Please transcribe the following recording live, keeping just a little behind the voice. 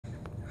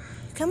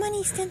Come on,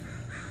 Easton.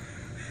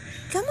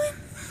 Come on.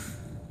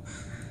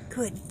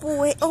 Good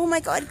boy. Oh my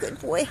God, good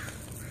boy.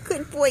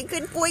 Good boy,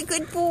 good boy,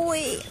 good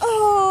boy.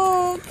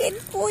 Oh, good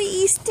boy,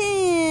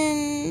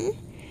 Easton.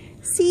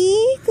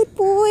 See? Good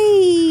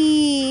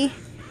boy.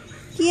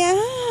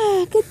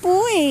 Yeah, good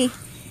boy.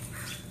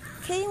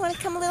 Okay, you want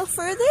to come a little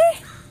further?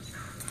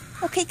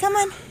 Okay, come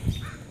on.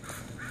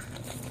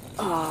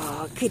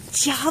 Oh, good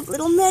job,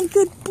 little man.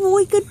 Good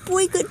boy, good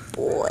boy, good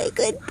boy.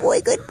 Good boy,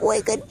 good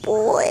boy, good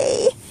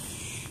boy.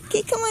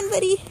 Okay, come on,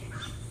 buddy.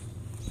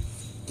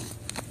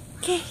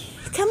 Okay,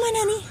 come on,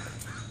 honey.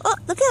 Oh,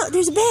 look out,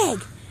 there's a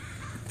bag.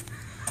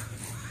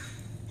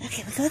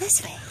 Okay, we'll go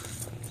this way.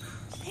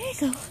 There you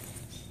go.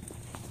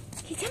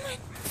 Okay, come on.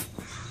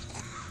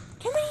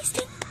 Come on,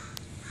 Easton.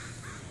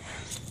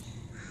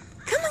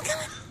 Come on, come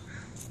on.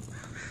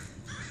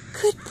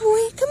 Good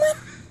boy, come on.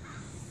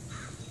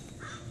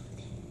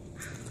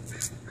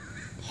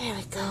 There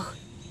we go.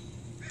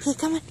 Okay,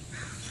 come on.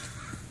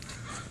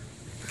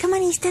 Come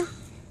on, Easton.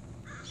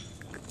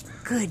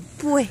 Good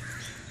boy.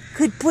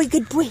 Good boy,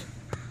 good boy.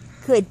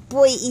 Good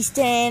boy,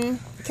 Easton.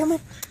 Come on.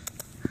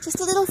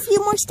 Just a little few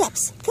more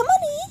steps. Come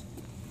on, E.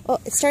 Oh,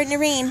 it's starting to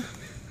rain.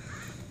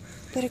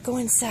 Better go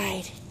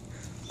inside.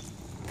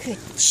 Good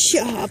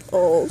job.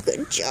 Oh,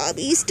 good job,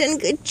 Easton.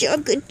 Good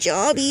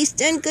job,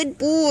 Easton. Good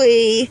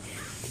boy.